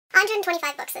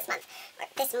125 books this month.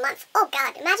 Oh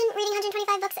god, imagine reading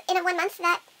 125 books in a 1 month.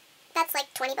 That's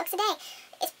like 20 books a day.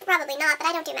 It's probably not, but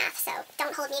I don't do math, so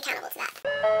don't hold me accountable to that.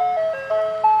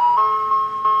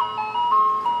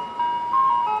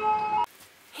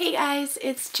 Hey guys,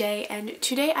 it's Jay, and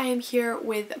today I am here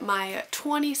with my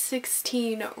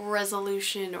 2016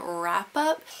 resolution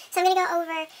wrap-up. So I'm going to go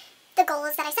over the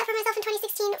goals that I set for myself in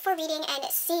 2016 for reading and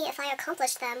see if I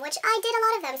accomplished them, which I did a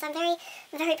lot of them, so I'm very,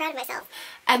 very proud of myself.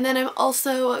 And then I'm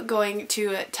also going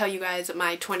to tell you guys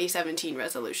my 2017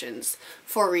 resolutions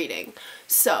for reading.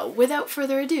 So without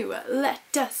further ado,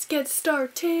 let us get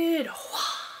started.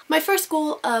 My first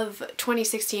goal of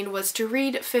 2016 was to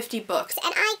read 50 books.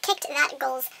 And I kicked that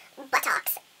goal's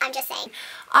buttocks, I'm just saying.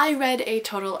 I read a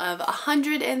total of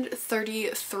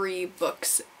 133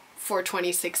 books for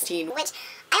 2016. Which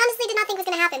I honestly did not think was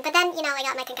going to happen, but then, you know, I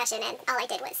got my concussion and all I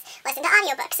did was listen to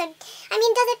audiobooks. So, I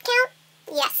mean, does it count?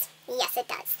 Yes. Yes, it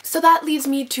does. So that leads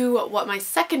me to what my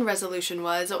second resolution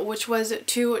was, which was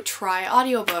to try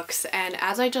audiobooks. And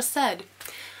as I just said,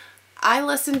 I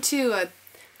listened to a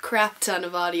crap ton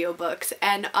of audiobooks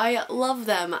and I love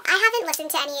them. I haven't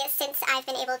listened to any since I've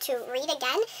been able to read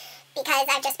again because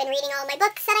I've just been reading all my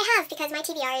books that I have because my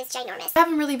TBR is ginormous. I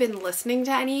haven't really been listening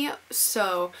to any,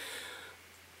 so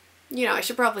you know, I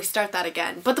should probably start that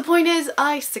again. But the point is,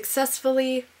 I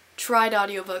successfully tried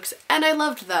audiobooks and I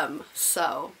loved them,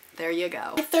 so there you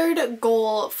go. My third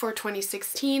goal for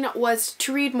 2016 was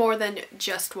to read more than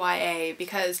just YA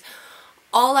because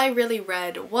all I really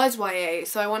read was YA,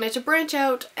 so I wanted to branch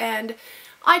out and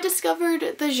I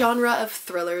discovered the genre of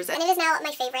thrillers. And it is now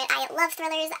my favorite. I love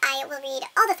thrillers. I will read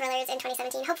all the thrillers in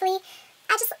 2017, hopefully.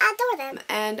 I just adore them.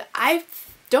 And I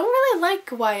don't really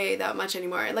like YA that much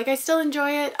anymore. Like, I still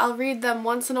enjoy it. I'll read them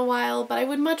once in a while, but I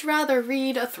would much rather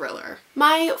read a thriller.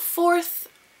 My fourth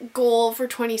goal for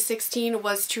 2016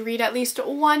 was to read at least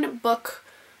one book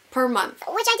per month.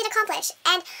 Which I did accomplish.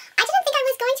 And I didn't think I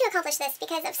was going to accomplish this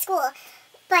because of school,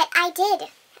 but I did.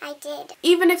 I did.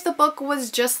 Even if the book was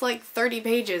just like 30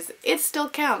 pages, it still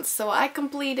counts. So I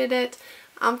completed it.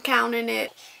 I'm counting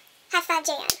it. High five,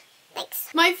 JN.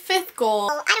 Thanks. My fifth goal.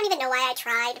 Well, I don't even know why I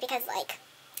tried because, like,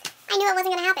 I knew it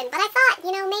wasn't going to happen. But I thought,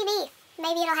 you know, maybe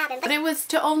it'll happen. But it was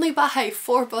to only buy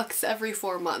 4 books every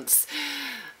 4 months.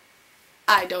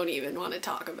 I don't even want to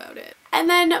talk about it. And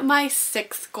then my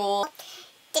sixth goal.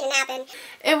 Didn't happen.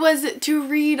 It was to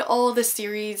read all the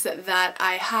series that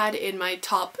I had in my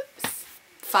top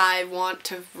 5 want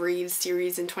to read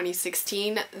series in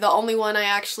 2016. The only one I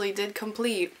actually did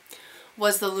complete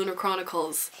was the Lunar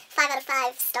Chronicles. 5 out of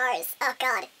 5 stars. Oh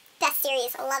god. Best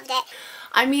series. Loved it.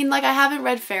 I mean, like, I haven't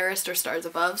read Fairest or Stars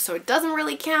Above, so it doesn't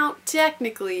really count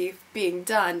technically being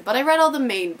done, but I read all the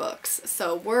main books,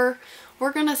 so we're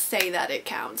gonna say that it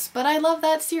counts. But I love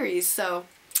that series, so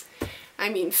I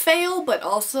mean, fail, but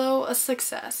also a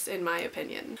success, in my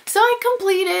opinion. So I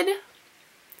completed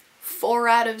 4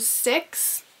 out of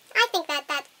 6. I think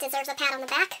that deserves a pat on the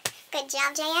back. Good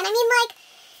job, JN. I mean, like,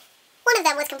 one of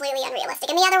them was completely unrealistic,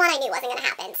 and the other one I knew wasn't going to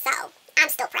happen, so I'm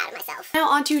still proud of myself. Now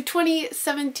on to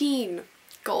 2017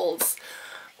 goals.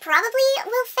 Probably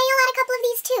will fail at a couple of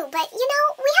these too, but, you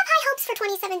know, we have high hopes for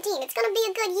 2017. It's going to be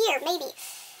a good year, maybe.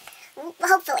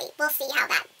 Hopefully. We'll see how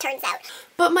that turns out.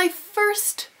 But my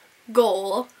first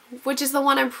goal, which is the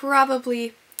one I'm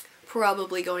probably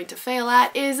going to fail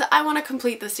at, is I want to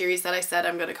complete the series that I said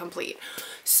I'm going to complete.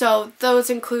 So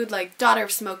those include like Daughter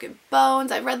of Smoke and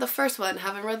Bones. I read the first one,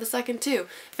 haven't read the second 2.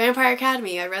 Vampire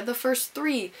Academy, I read the first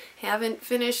 3, haven't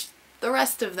finished the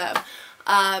rest of them.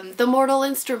 The Mortal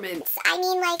Instruments. I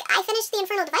mean, like, I finished the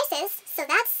Infernal Devices, so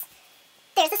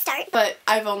there's a start. But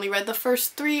I've only read the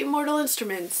first 3 Mortal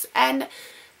Instruments, and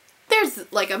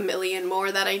there's like a million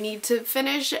more that I need to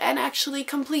finish and actually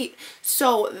complete.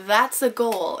 So that's a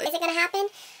goal. Is it gonna happen?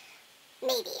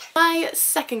 Maybe. My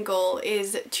second goal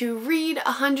is to read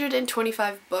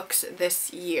 125 books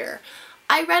this year.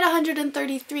 I read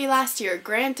 133 last year.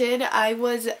 Granted, I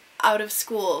was out of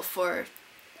school for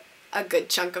a good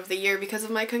chunk of the year because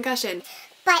of my concussion.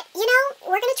 But, you know,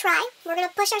 we're gonna try. We're gonna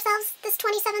push ourselves this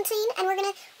 2017, and we're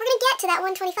gonna get to that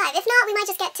 125. If not, we might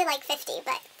just get to like 50,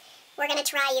 but we're gonna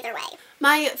try either way.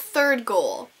 My third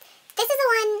goal. This is the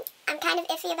one I'm kind of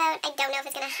iffy about. I don't know if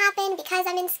it's gonna happen because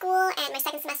I'm in school and my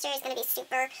second semester is gonna be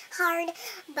super hard,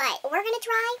 but we're gonna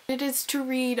try. It is to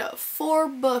read 4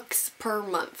 books per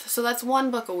month, so that's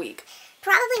 1 book a week.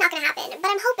 Probably not gonna happen,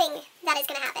 but I'm hoping that is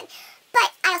gonna happen.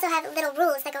 But I also have little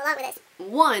rules that go along with this.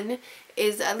 One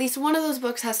is at least one of those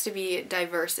books has to be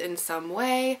diverse in some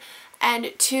way,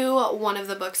 and 2, one of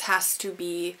the books has to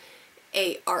be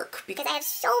a arc. Because I have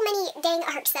so many dang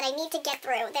arcs that I need to get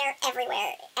through. They're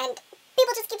everywhere. And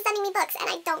people just keep sending me books and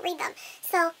I don't read them.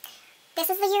 So this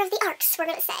is the year of the arcs, we're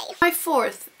gonna say. My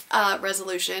fourth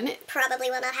resolution Probably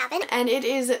will not happen. and it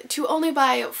is to only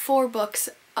buy 4 books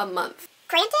a month.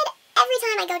 Granted, every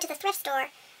time I go to the thrift store,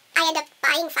 I end up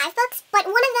buying 5 books, but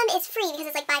one of them is free because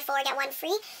it's like buy 4, get 1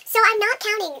 free. So I'm not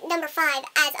counting number 5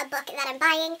 as a book that I'm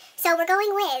buying. So we're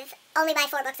going with only buy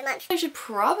 4 books a month. I should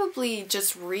probably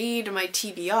just read my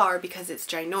TBR because it's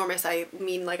ginormous. I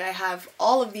mean, like, I have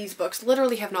all of these books,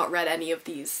 literally have not read any of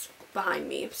these behind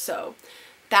me, so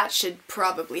that should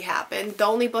probably happen. The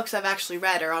only books I've actually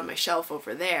read are on my shelf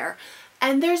over there,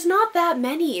 and there's not that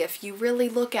many if you really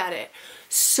look at it.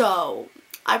 So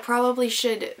I probably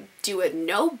should do a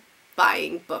no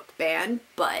buying book ban,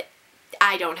 but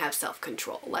I don't have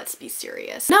self-control, let's be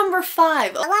serious. Number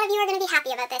 5. A lot of you are going to be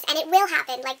happy about this, and it will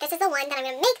happen. Like, this is the one that I'm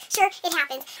going to make sure it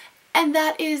happens. And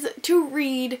that is to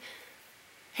read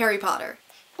Harry Potter.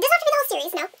 It doesn't have to be the whole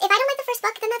series, no. If I don't like the first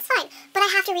book, then that's fine. But I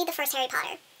have to read the first Harry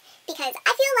Potter. Because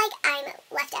I feel like I'm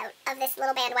left out of this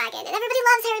little bandwagon, and everybody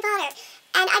loves Harry Potter.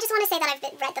 And I just want to say that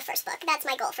I've read the first book. That's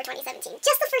my goal for 2017.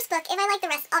 Just the first book. If I like the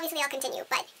rest, obviously I'll continue.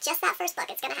 But just that first book,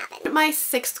 it's going to happen. My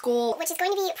 6th goal, Which is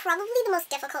going to be probably the most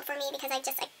difficult for me because I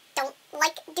don't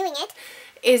like doing it.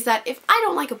 is that if I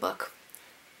don't like a book,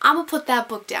 I'm gonna put that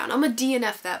book down. I'm gonna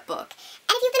DNF that book.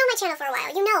 And if you've been on my channel for a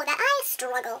while, you know that I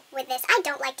struggle with this. I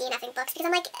don't like DNFing books because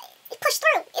I'm like, push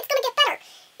through. It's going to get better.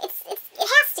 It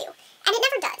has to. And it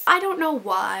never does. I don't know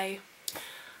why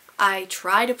I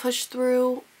try to push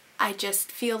through. I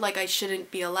just feel like I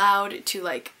shouldn't be allowed to,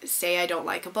 like, say I don't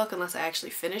like a book unless I actually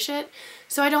finish it.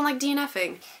 So I don't like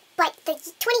DNFing. But the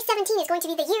 2017 is going to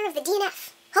be the year of the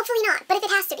DNF. Hopefully not, but if it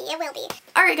has to be, it will be.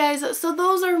 Alright guys, so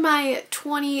those are my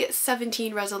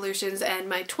 2017 resolutions and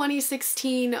my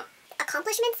 2016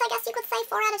 accomplishments, I guess you could say.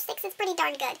 4 out of 6 is pretty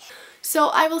darn good. So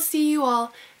I will see you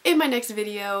all in my next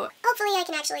video. Hopefully I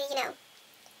can actually,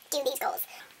 do these goals.